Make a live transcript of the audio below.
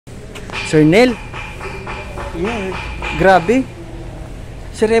Sir Nel, Yeah. grabe.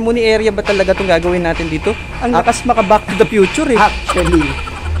 Ceremony area ba talaga itong gagawin natin dito? Ang lakas maka Back to the Future eh. Actually,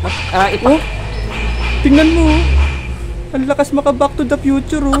 ito. Oh, tingnan mo. Ang lakas maka Back to the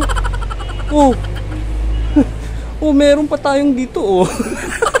Future oh. Oh. Oh, meron pa tayong dito oh.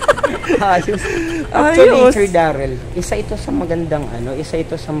 Ayos. Actually, Sir Darrell, isa ito sa magandang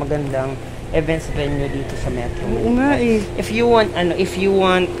events venue dito sa Metro. Oo nga eh. If you want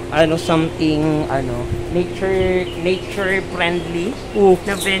something nature friendly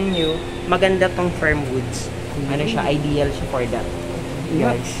na venue, maganda tong Fernwoods. Siya ideal siya for that.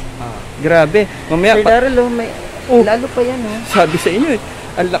 Guys. Grabe. Mamaya Sir Darrell, may lalo pa yan Sabi sa inyo eh.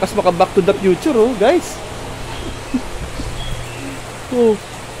 Ang lakas maka Back to the Future oh, guys. Oh.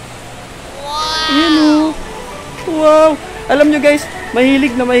 Wow. Ayan oh. Wow. Alam nyo guys,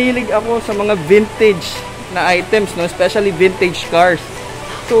 mahilig ako sa mga vintage na items, no? Especially vintage cars.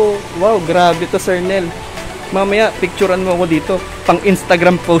 So, wow, grabe to Sir Nel. Mamaya, picturean mo ako dito. Pang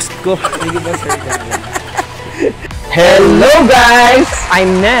Instagram post ko. Sige ba, Sir Darrell? Hello guys!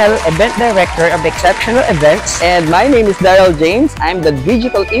 I'm Nel, Event Director of Exceptional Events. And my name is Darrell James. I'm the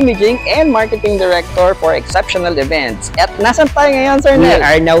Digital Imaging and Marketing Director for Exceptional Events. At nasan tayo ngayon, Sir Nel? We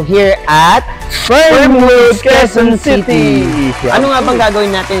are now here at Fernwoods, Quezon City. Ano nga bang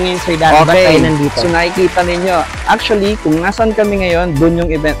gagawin natin ngayon, Sir Darrell? Ba't tayo nandito? So nakikita ninyo, actually, kung nasan kami ngayon, dun yung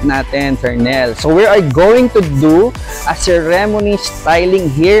event natin, Sir Nel. So we are going to do a ceremony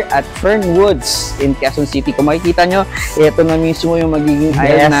styling here at Fernwoods in Quezon City. Kung makikita nyo, ito na mismo yung magiging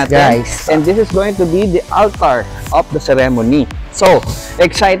aisle natin. Guys. And this is going to be the altar of the ceremony. So,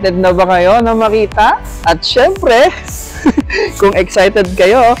 excited na ba kayo na makita? At syempre, kung excited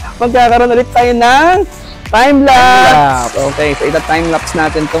kayo, magkakaroon ulit tayo ng time-lapse. Okay, so ita-time-lapse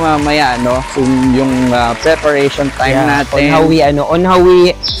natin ito mamaya, no? So, yung preparation time natin. On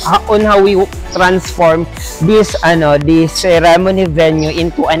how we transform this ceremony venue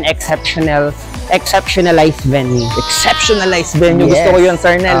into an exceptionalized venue. Exceptionalized venue. Yes. Gusto ko yun,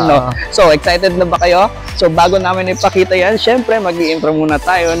 Sir Nel, no? So, excited na ba kayo? So, bago namin ipakita yan, syempre, mag-i-intro muna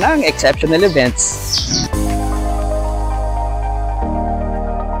tayo ng Exceptional Events.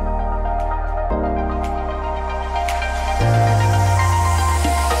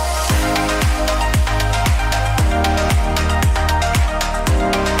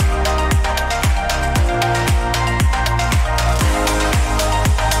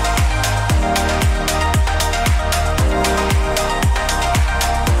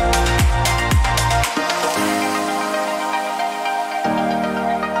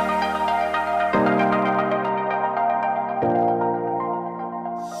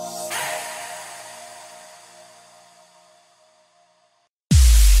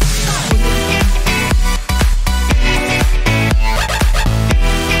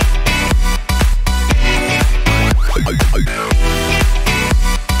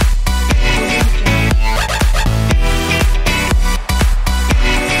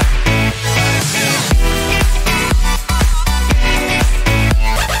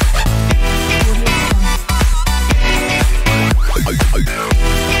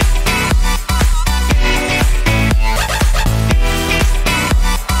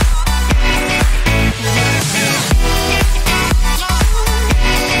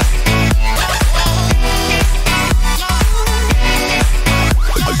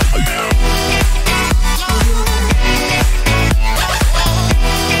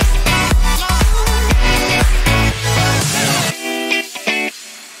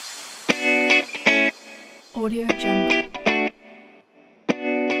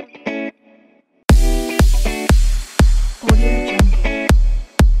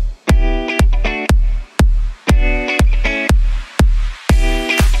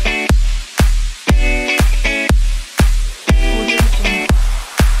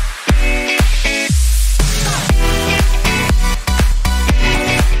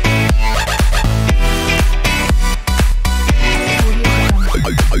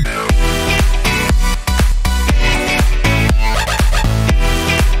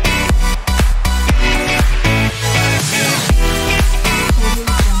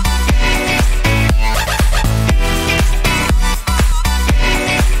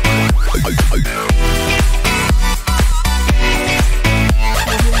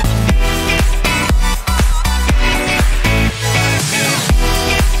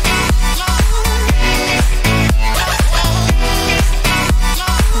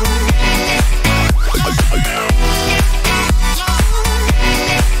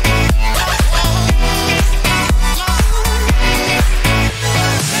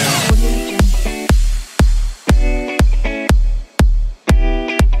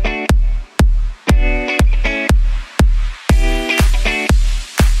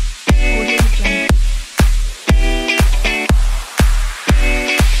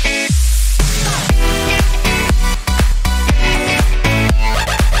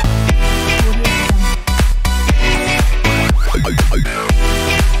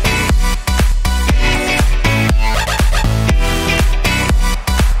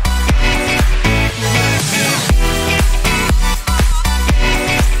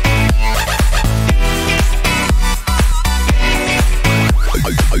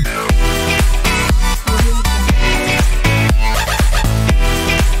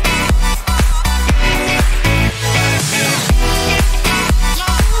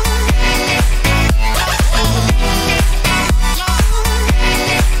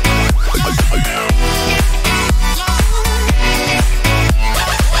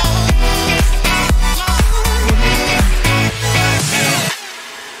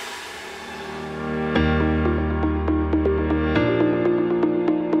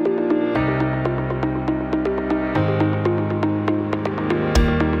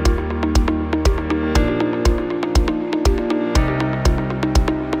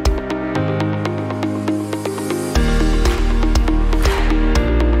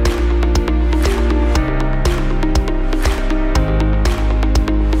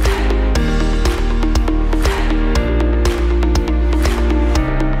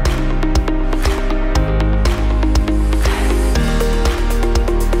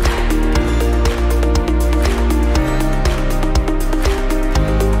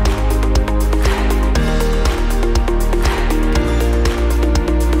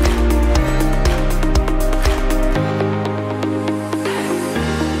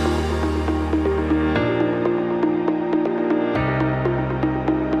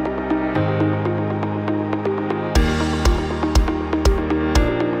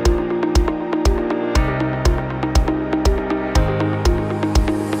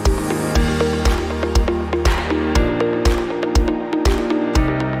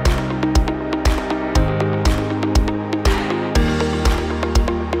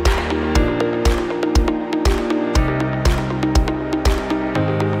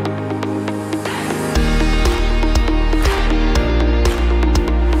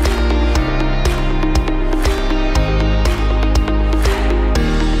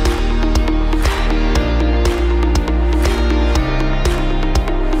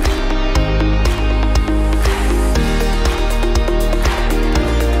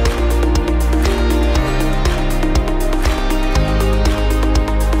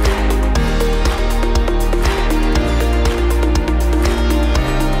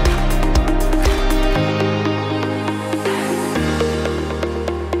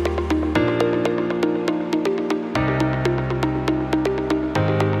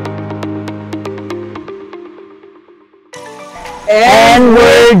 And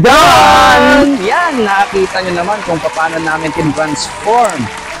we're done! Yan, nakita nyo naman kung paano namin tin-transform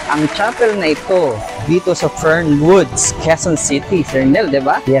ang chapel na ito dito sa Fernwoods, Quezon City. Sir Nel, di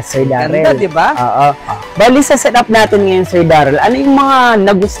ba? Yes, Sir Darrell. Ganda, di ba? Oo. Bali sa setup natin ngayon, Sir Darrell, ano yung mga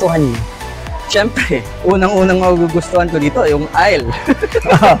nagustuhan niyo? Siyempre, unang-unang magugustuhan ko dito, yung aisle.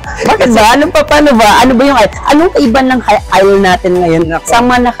 Bakit ba? Paano ba? Ano ba yung aisle? Anong kaiban ng aisle natin ngayon sa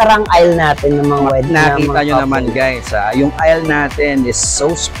mga nakarang aisle natin ng mga wedding? Nakita nyo naman guys, yung aisle natin is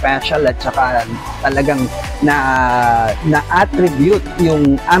so special at saka talagang na-attribute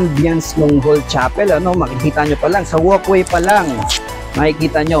yung ambience ng whole chapel. Ano? Makikita nyo pa lang, sa walkway pa lang,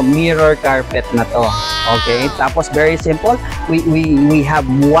 makikita nyo, mirror carpet na to. Okay? Tapos very simple, we have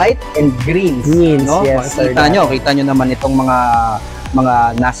white and greens, no? Yes, Makikita nyo, kita nyo naman itong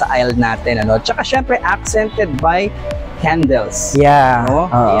mga nasa aisle natin, ano? Tsaka syempre accented by candles. Yeah. No?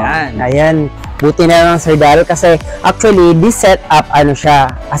 Ayan. Ayan. Buti na lang, Sir Darrell, kasi actually this setup, ano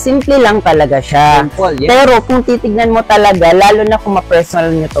siya, simple lang talaga siya. Simple, yes. Pero kung titignan mo talaga, lalo na kung ma-personal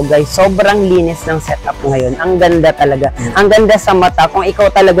nyo to guys, sobrang linis ng setup ngayon. Ang ganda talaga. Ang ganda sa mata. Kung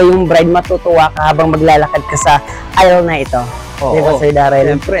ikaw talaga yung bride, matutuwa ka habang maglalakad ka sa aisle na ito. Oo, diba, Sir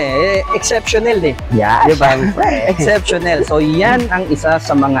Darrell? Siyempre, exceptional eh. Yeah, diba? siyempre. Exceptional. So yan ang isa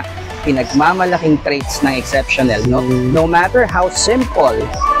sa mga pinagmamalaking traits ng exceptional, no? No matter how simple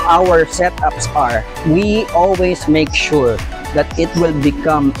our setups are, we always make sure that it will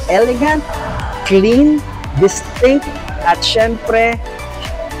become elegant, clean, distinct, at syempre,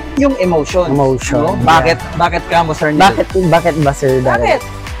 yung emotions. Emotion. No? Bakit ka mo, Sir Neil? Bakit ba, Sir Darrell?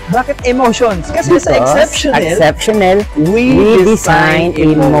 Bakit emotions? Kasi sa exceptional, we design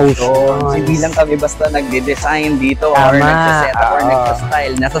emotions. Hindi lang kami basta nagde-design dito Tama. or nagsa-set up or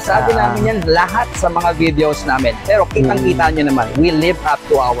nagsa-style. Nasasabi namin yan lahat sa mga videos namin. Pero kitang-kita nyo naman, we live up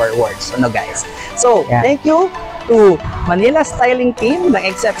to our words. Ano guys? So, thank you to Manila Styling Team ng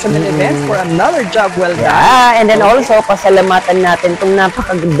Exceptional Events for another job well done. Yeah, and then also, pasalamatan natin itong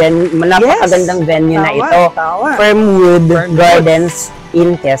napakagandang venue na ito. Fernwood Gardens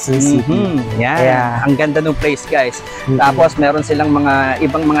in Quezon City. Yeah. Ang ganda ng place, guys. Tapos meron silang mga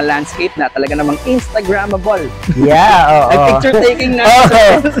ibang mga landscape na talaga namang Instagrammable. Yeah, oo. Picture taking na.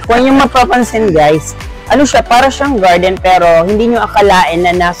 Kung yung mapapansin, guys, ano siya, para siyang garden pero hindi nyo akalain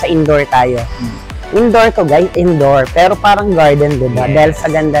na nasa indoor tayo. Indoor to guys, indoor. Pero parang garden, diba? Yes. Dahil sa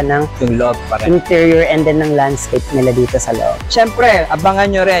ganda ng yung loob pa rin. Interior and then ng landscape nila dito sa loob. Siyempre, abangan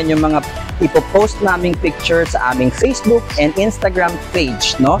nyo rin yung mga ipopost naming picture sa aming Facebook and Instagram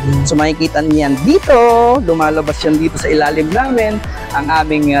page, no? So makikita niyan dito, lumalabas yan dito sa ilalim namin, ang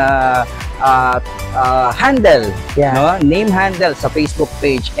aming handle, no? Name handle sa Facebook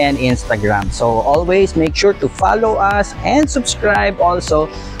page and Instagram. So always make sure to follow us and subscribe also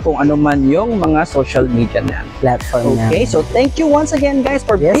kung ano man yung mga social media na platform na. Okay, so thank you once again guys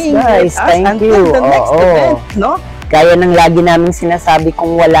for being guys, with us until the next event, no? Gaya ng lagi namin sinasabi,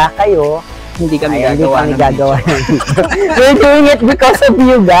 kung wala kayo, hindi kami gagawa. We're doing it because of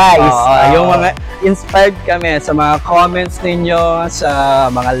you guys. Yung mga inspired kami sa mga comments ninyo, sa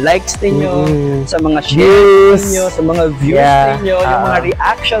mga likes ninyo, sa mga shares ninyo, sa mga views ninyo, yung mga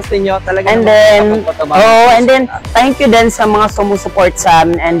reactions ninyo, talaga and then thank you din sa mga sumusupport sa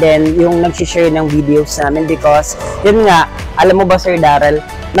amin and then yung nag-share ng videos namin because yun nga, alam mo ba Sir Darrell,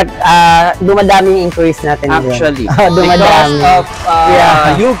 dumadami yung inquiries natin. Actually, dumadami. Because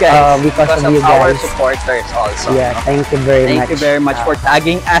of you guys, because of you guys. Our supporters also. Yeah, thank you very much. Thank you very much for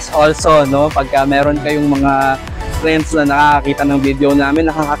tagging us also, no? Pagka meron kayong mga friends na nakakita ng video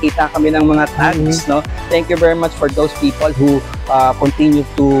namin, nakakakita kami ng mga tags, no? Thank you very much for those people who continue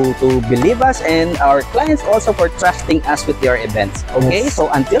to believe us and our clients also for trusting us with your events. Okay?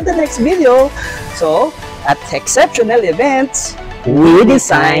 So until the next video, so at Exceptional Events, we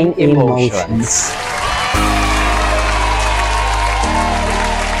design emotions.